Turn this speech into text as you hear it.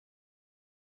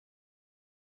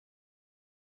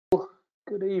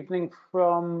Good evening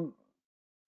from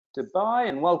Dubai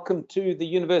and welcome to the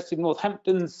University of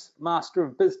Northampton's Master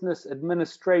of Business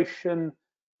Administration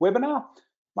webinar.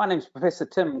 My name is Professor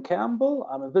Tim Campbell.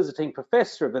 I'm a visiting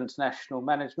Professor of International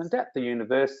Management at the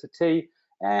University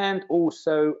and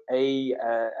also a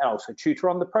tutor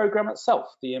on the program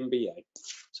itself, the MBA.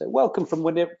 So welcome from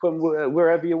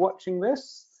wherever you're watching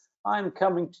this. I'm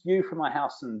coming to you from my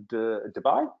house in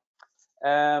Dubai.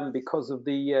 Because of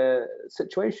the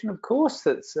situation, of course,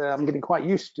 I'm getting quite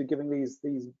used to giving these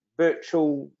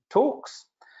virtual talks.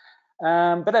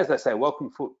 But as I say,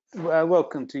 welcome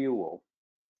to you all.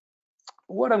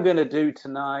 What I'm going to do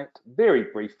tonight, very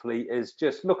briefly, is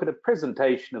just look at a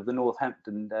presentation of the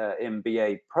Northampton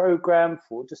MBA program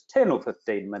for just 10 or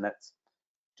 15 minutes.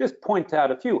 Just point out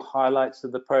a few highlights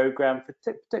of the program,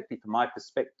 particularly from my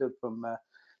perspective, from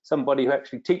somebody who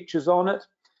actually teaches on it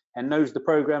and knows the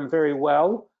program very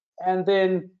well, and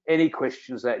then any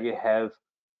questions that you have,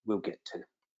 we'll get to.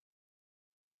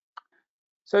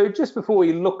 So just before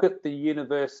we look at the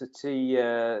university's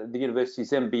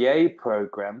MBA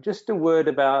program, just a word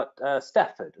about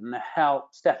Stafford and how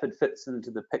Stafford fits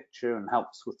into the picture and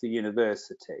helps with the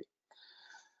university.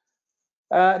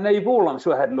 Now you've all, I'm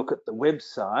sure, had a look at the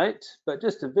website, but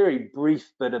just a very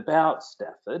brief bit about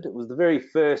Stafford. It was the very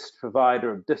first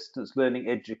provider of distance learning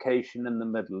education in the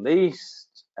Middle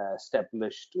East,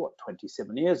 established,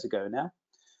 27 years ago now,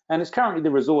 and it's currently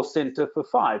the resource centre for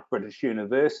 5 British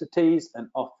universities and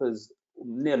offers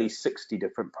nearly 60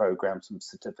 different programs from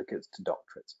certificates to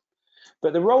doctorates.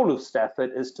 But the role of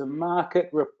Stafford is to market,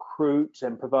 recruit,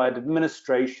 and provide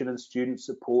administration and student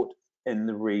support in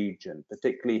the region,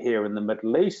 particularly here in the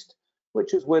Middle East,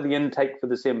 which is where the intake for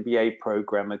this MBA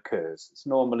program occurs. It's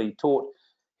normally taught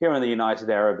here in the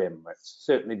United Arab Emirates,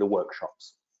 certainly the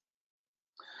workshops.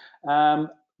 And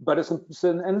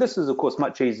this is, of course,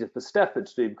 much easier for Stafford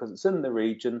to do because it's in the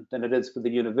region than it is for the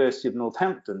University of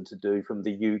Northampton to do from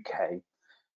the UK.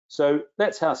 So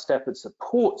that's how Stafford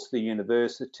supports the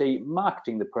university,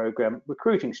 marketing the program,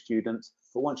 recruiting students.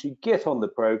 But once you get on the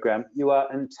program, you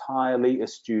are entirely a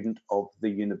student of the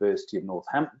University of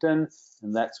Northampton,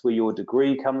 and that's where your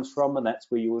degree comes from, and that's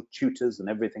where your tutors and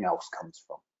everything else comes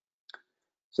from.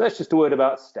 So that's just a word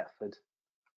about Stafford.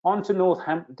 On to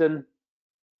Northampton.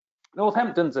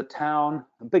 Northampton's a town,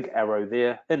 a big arrow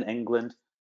there, in England,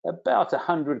 about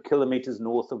 100 kilometres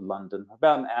north of London,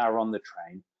 about an hour on the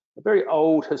train. A very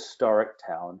old historic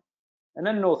town, and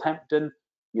in Northampton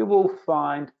you will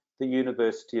find the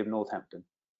University of Northampton.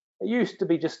 It used to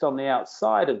be just on the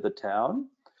outside of the town,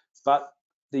 but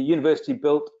the university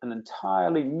built an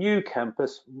entirely new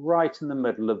campus right in the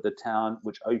middle of the town,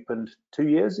 which opened 2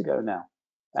 years ago now,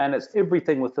 and it's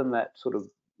everything within that sort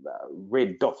of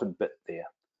red dotted bit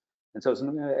there. And so it's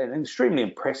an extremely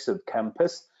impressive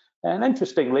campus. And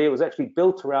interestingly, it was actually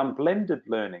built around blended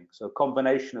learning, so a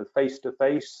combination of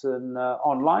face-to-face and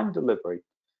online delivery.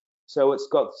 So it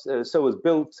was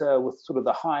built with sort of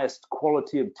the highest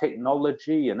quality of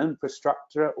technology and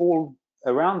infrastructure all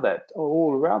around that.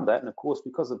 And of course,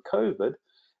 because of COVID,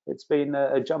 it's been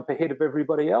a jump ahead of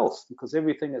everybody else because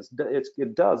everything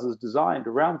it does is designed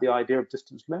around the idea of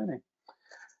distance learning.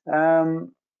 And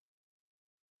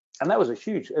that was a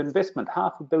huge investment,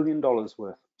 $500 million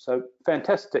worth. So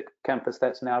fantastic campus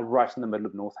that's now right in the middle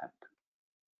of Northampton.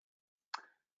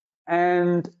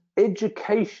 And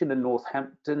education in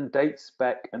Northampton dates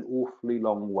back an awfully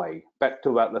long way, back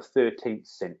to about the 13th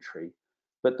century.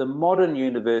 But the modern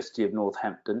University of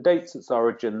Northampton dates its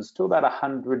origins to about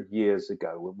 100 years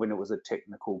ago when it was a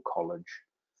technical college.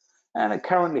 And it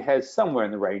currently has somewhere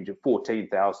in the range of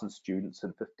 14,000 students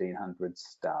and 1,500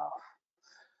 staff.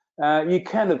 You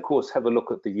can, of course, have a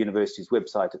look at the university's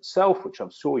website itself, which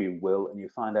I'm sure you will, and you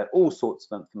find out all sorts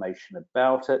of information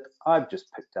about it. I've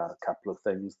just picked out a couple of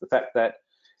things. The fact that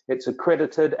it's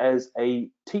accredited as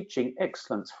a Teaching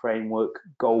Excellence Framework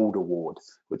Gold Award,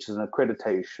 which is an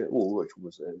accreditation, or which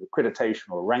was an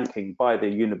accreditation or ranking by the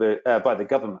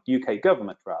government, UK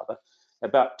government rather,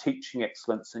 about teaching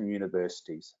excellence in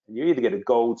universities. And you either get a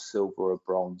gold, silver, or a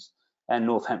bronze, and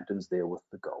Northampton's there with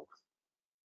the gold.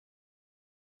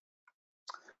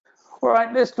 All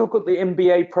right, let's look at the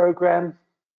MBA program.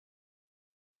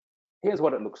 Here's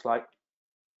what it looks like.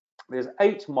 There's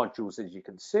 8 modules, as you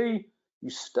can see.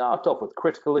 You start off with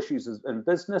critical issues in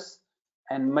business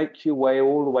and make your way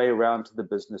all the way around to the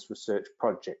business research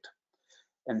project.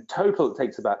 In total, it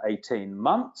takes about 18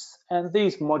 months, and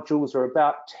these modules are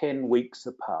about 10 weeks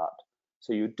apart.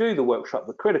 So you do the workshop,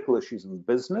 the critical issues in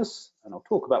business, and I'll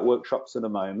talk about workshops in a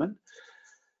moment.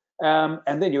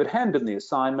 And then you would hand in the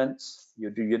assignments, you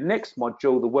do your next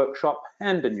module, the workshop,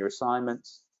 hand in your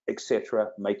assignments,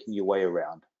 etc., making your way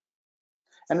around.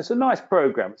 And it's a nice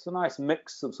program. It's a nice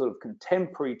mix of sort of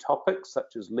contemporary topics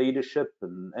such as leadership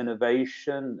and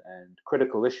innovation and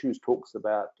critical issues, talks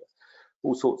about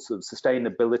all sorts of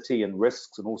sustainability and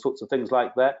risks and all sorts of things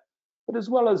like that, but as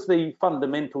well as the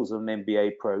fundamentals of an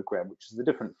MBA program, which is the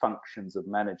different functions of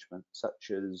management, such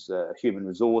as human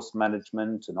resource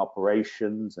management and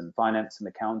operations and finance and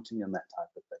accounting and that type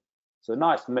of thing. So a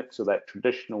nice mix of that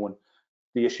traditional and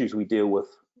the issues we deal with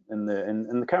in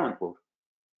the current world.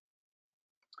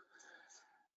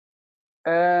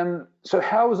 So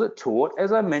how is it taught?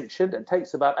 As I mentioned, it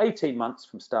takes about 18 months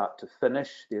from start to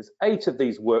finish. There's 8 of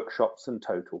these workshops in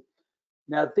total.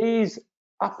 Now these,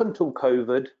 up until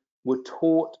COVID, were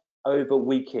taught over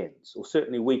weekends, or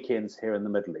certainly weekends here in the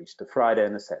Middle East, a Friday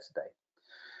and a Saturday,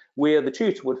 where the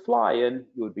tutor would fly in,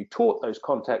 you would be taught those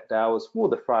contact hours for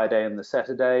the Friday and the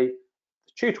Saturday.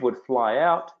 The tutor would fly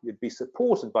out, you'd be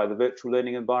supported by the virtual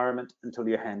learning environment until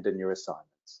you hand in your assignments.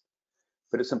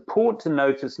 But it's important to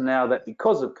notice now that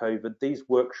because of COVID, these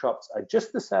workshops are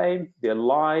just the same. They're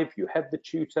live, you have the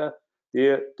tutor,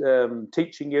 they're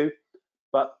teaching you,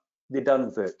 but they're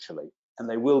done virtually. And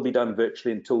they will be done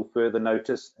virtually until further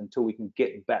notice, until we can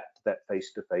get back to that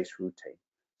face-to-face routine.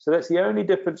 So that's the only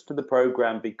difference to the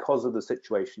program because of the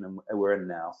situation we're in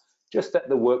now, just that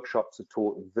the workshops are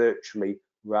taught virtually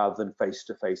rather than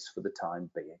face-to-face for the time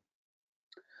being.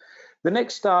 The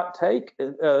next start date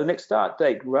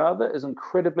is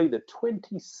incredibly the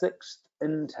 26th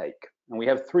intake, and we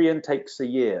have 3 intakes a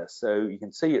year. So you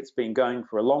can see it's been going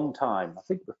for a long time. I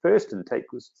think the first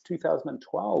intake was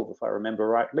 2012, if I remember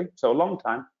rightly. So a long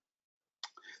time.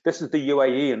 This is the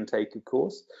UAE intake, of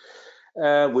course,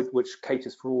 which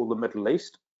caters for all the Middle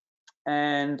East,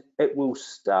 and it will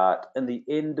start in the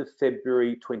end of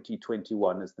February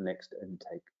 2021 as the next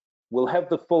intake. We'll have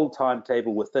the full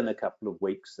timetable within a couple of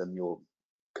weeks, and your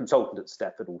consultant at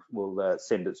Stafford will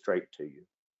send it straight to you.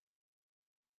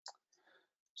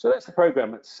 So that's the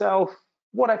program itself.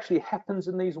 What actually happens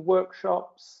in these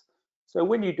workshops? So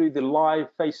when you do the live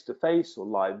face-to-face or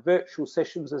live virtual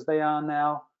sessions as they are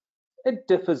now, it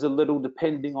differs a little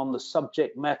depending on the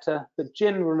subject matter, but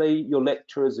generally your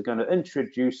lecturers are going to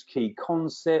introduce key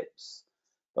concepts.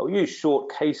 They'll use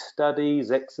short case studies,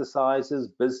 exercises,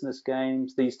 business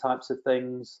games, these types of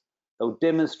things. They'll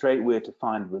demonstrate where to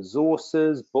find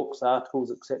resources, books,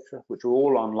 articles, etc., which are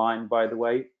all online, by the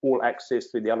way, all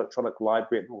accessed through the electronic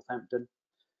library at Northampton.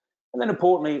 And then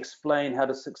importantly, explain how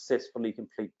to successfully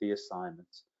complete the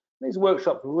assignments. These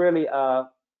workshops really are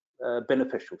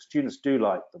beneficial. Students do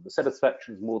like them. The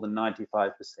satisfaction is more than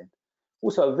 95%.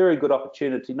 Also a very good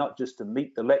opportunity not just to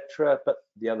meet the lecturer, but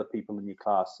the other people in your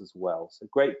class as well. So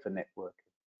great for networking.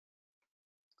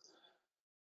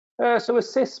 So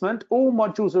assessment, all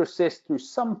modules are assessed through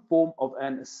some form of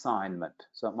an assignment.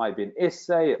 So it might be an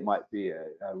essay, it might be a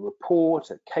report,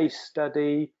 a case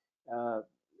study.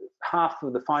 Half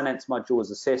of the finance module is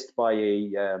assessed by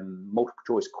a multiple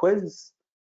choice quiz,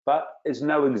 but there's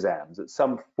no exams. It's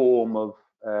some form of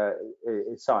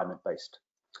assignment based.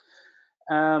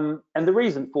 And the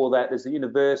reason for that is the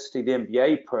university, the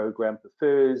MBA program,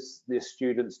 prefers their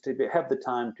students to have the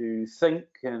time to think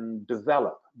and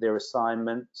develop their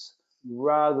assignments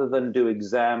rather than do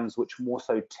exams, which more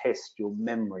so test your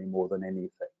memory more than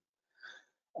anything.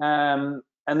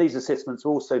 And these assessments are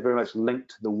also very much linked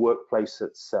to the workplace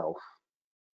itself.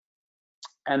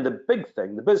 And the big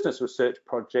thing, the business research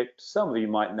project, some of you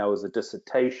might know as a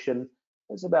dissertation,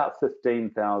 is about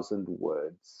 15,000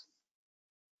 words.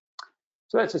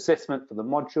 So that's assessment for the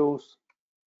modules.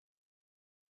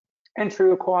 Entry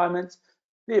requirements,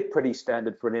 they're pretty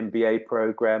standard for an MBA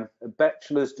program, a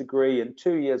bachelor's degree and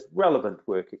 2 years relevant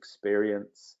work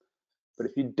experience. But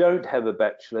if you don't have a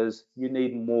bachelor's, you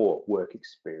need more work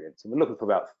experience. And we're looking for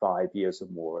about 5 years or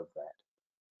more of that.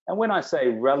 And when I say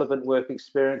relevant work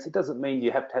experience, it doesn't mean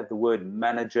you have to have the word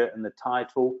manager in the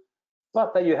title,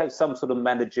 but that you have some sort of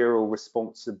managerial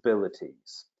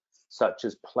responsibilities, such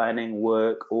as planning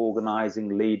work,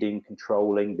 organizing, leading,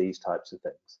 controlling, these types of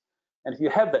things. And if you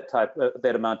have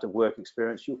that amount of work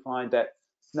experience, you'll find that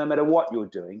no matter what you're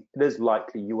doing, it is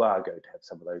likely you are going to have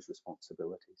some of those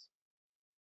responsibilities.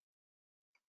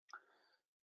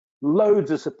 Loads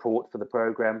of support for the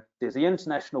program. There's the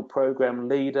international program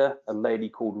leader, a lady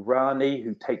called Rani,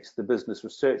 who takes the business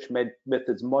research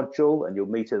methods module, and you'll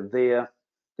meet her there.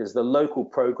 There's the local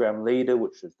program leader,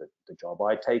 which is the job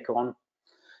I take on.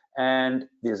 And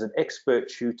there's an expert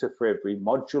tutor for every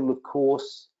module, of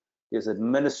course. There's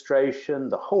administration,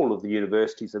 the whole of the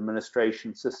university's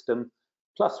administration system.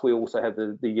 Plus, we also have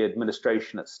the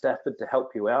administration at Stafford to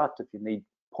help you out if you need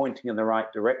pointing in the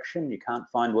right direction, you can't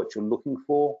find what you're looking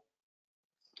for.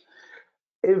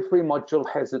 Every module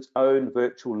has its own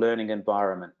virtual learning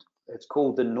environment. It's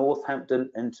called the Northampton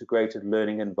Integrated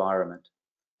Learning Environment.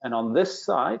 And on this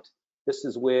site, this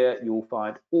is where you'll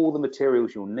find all the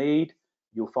materials you'll need.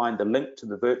 You'll find the link to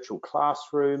the virtual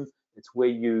classroom. It's where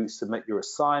you submit your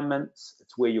assignments.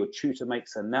 It's where your tutor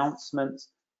makes announcements,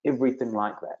 everything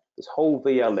like that. This whole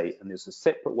VLE, and there's a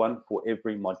separate one for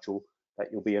every module that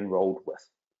you'll be enrolled with.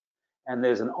 And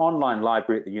there's an online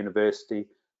library at the university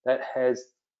that has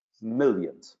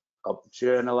millions of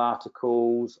journal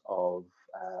articles, of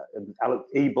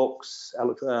e-books,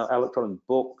 electronic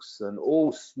books, and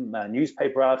all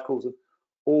newspaper articles, and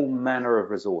all manner of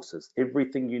resources.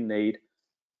 Everything you need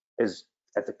is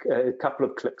at a couple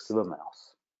of clicks of a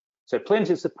mouse. So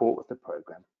plenty of support with the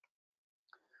program.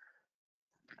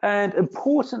 And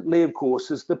importantly, of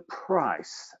course, is the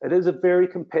price. It is a very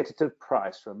competitive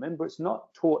price. Remember, it's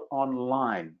not taught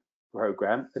online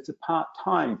program, it's a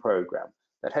part-time program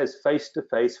that has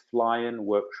face-to-face fly-in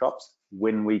workshops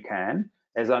when we can.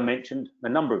 As I mentioned a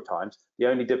number of times, the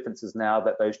only difference is now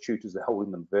that those tutors are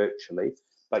holding them virtually,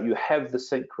 but you have the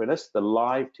synchronous, the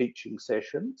live teaching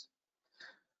sessions.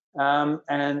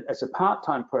 And it's a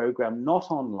part-time program,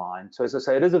 not online. So as I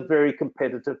say, it is a very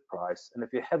competitive price. And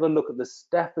if you have a look at the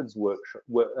Stafford's workshop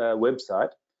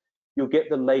website, you'll get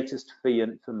the latest fee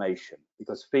information,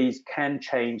 because fees can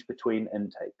change between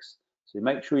intakes. So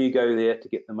make sure you go there to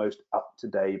get the most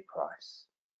up-to-date price.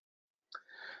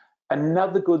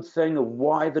 Another good thing of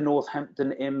why the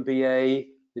Northampton MBA,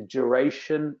 the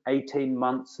duration, 18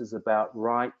 months is about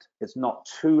right. It's not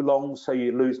too long so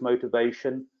you lose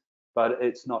motivation, but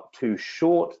it's not too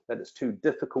short that it's too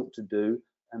difficult to do,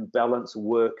 and balance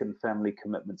work and family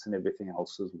commitments and everything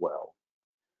else as well.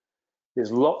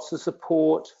 There's lots of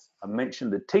support. I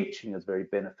mentioned the teaching is very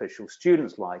beneficial.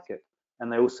 Students like it, and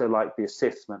they also like the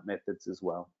assessment methods as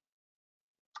well.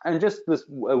 And just this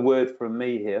a word from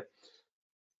me here.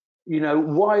 You know,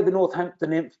 why the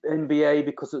Northampton MBA?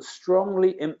 Because it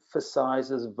strongly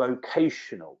emphasizes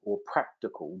vocational or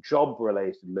practical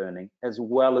job-related learning as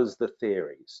well as the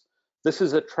theories. This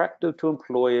is attractive to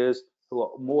employers who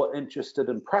are more interested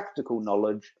in practical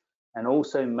knowledge, and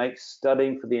also makes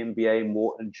studying for the MBA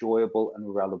more enjoyable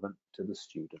and relevant to the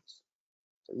students.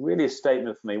 So really a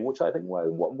statement for me, which I think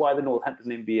why the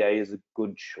Northampton MBA is a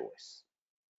good choice.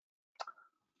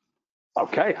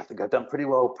 Okay, I think I've done pretty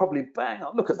well, probably bang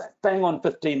on, look at that, bang on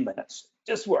 15 minutes,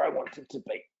 just where I wanted to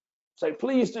be. So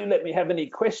please do let me have any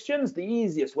questions. The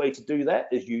easiest way to do that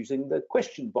is using the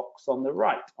question box on the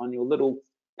right on your little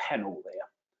panel there.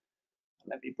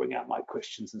 Let me bring out my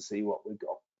questions and see what we've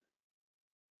got.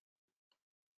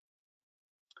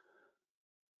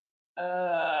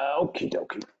 Okie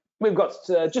dokie. We've got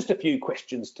just a few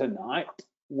questions tonight,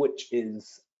 which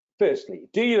is, firstly,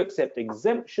 do you accept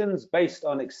exemptions based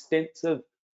on extensive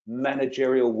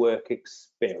managerial work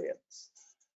experience?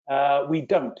 We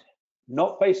don't,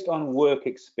 not based on work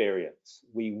experience.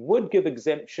 We would give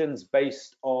exemptions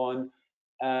based on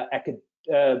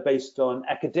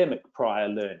academic prior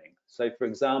learning. So for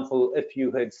example, if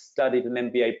you had studied an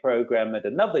MBA program at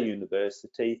another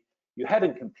university, you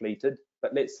hadn't completed,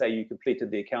 but let's say you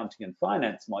completed the accounting and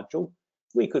finance module,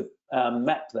 we could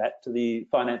map that to the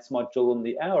finance module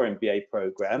in our MBA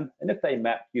program, and if they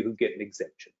mapped, you could get an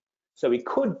exemption. So we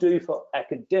could do for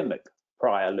academic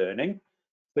prior learning,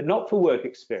 but not for work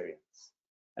experience.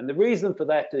 And the reason for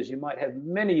that is you might have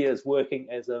many years working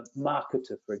as a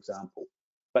marketer, for example,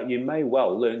 but you may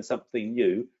well learn something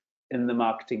new in the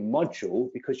marketing module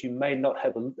because you may not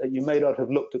have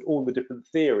looked at all the different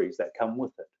theories that come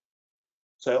with it.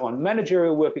 So on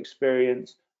managerial work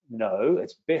experience, no,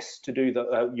 it's best to do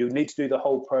you need to do the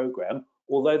whole program,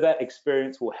 although that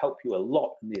experience will help you a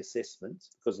lot in the assessments,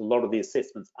 because a lot of the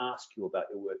assessments ask you about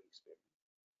your work experience.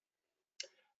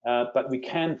 But we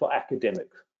can for academic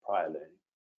prior learning.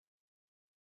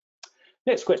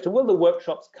 Next question, will the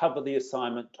workshops cover the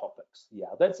assignment topics?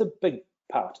 Yeah, that's a big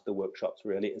part of the workshops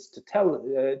really, is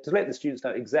to let the students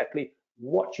know exactly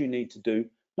what you need to do,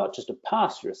 not just to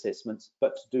pass your assessments,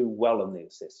 but to do well in the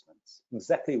assessments,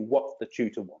 exactly what the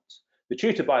tutor wants. The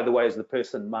tutor, by the way, is the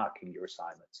person marking your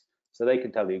assignments, so they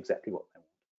can tell you exactly what they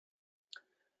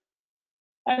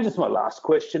want. And just my last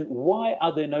question, why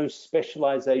are there no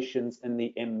specializations in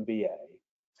the MBA?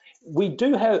 We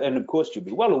do have, and of course you'll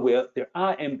be well aware, there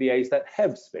are MBAs that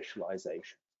have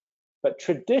specialization, but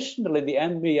traditionally the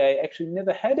MBA actually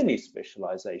never had any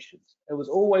specializations. It was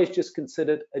always just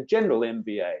considered a general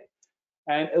MBA.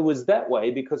 And it was that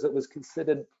way because it was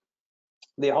considered,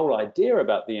 the whole idea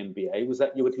about the MBA was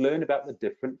that you would learn about the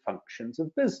different functions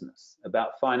of business,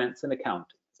 about finance and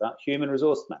accounting, about human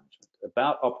resource management,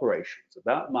 about operations,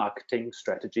 about marketing,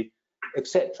 strategy,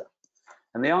 etc.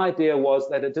 And the idea was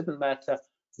that it didn't matter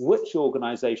which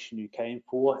organization you came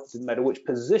for, it didn't matter which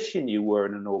position you were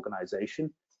in an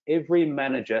organization, every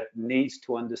manager needs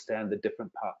to understand the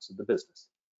different parts of the business.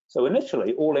 So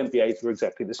initially, all MBAs were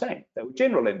exactly the same. They were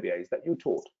general MBAs that you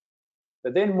taught.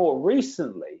 But then more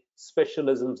recently,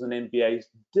 specialisms and MBAs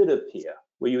did appear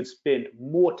where you would spend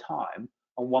more time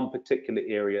on one particular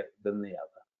area than the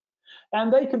other.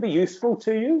 And they can be useful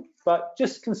to you, but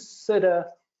just consider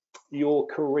your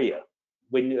career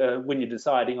when you're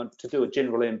deciding on to do a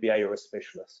general MBA or a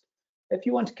specialist. If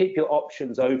you want to keep your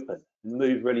options open and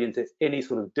move really into any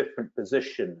sort of different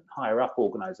position, higher up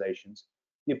organizations,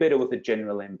 you're better with a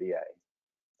general MBA.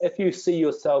 If you see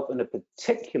yourself in a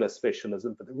particular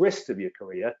specialism for the rest of your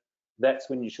career, that's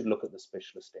when you should look at the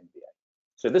specialist MBA.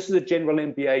 So this is a general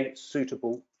MBA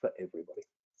suitable for everybody.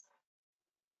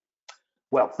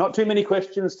 Well, not too many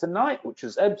questions tonight, which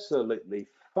is absolutely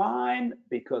fine,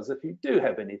 because if you do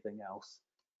have anything else,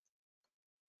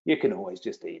 you can always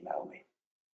just email me.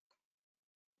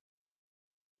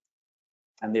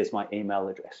 And there's my email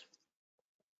address.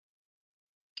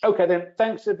 Okay then,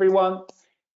 thanks everyone.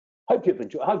 Hope you've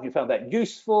enjoyed, hope you found that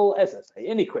useful. As I say,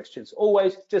 any questions,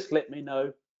 always just let me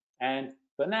know. And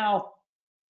for now,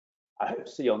 I hope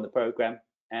to see you on the program,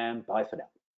 and bye for now.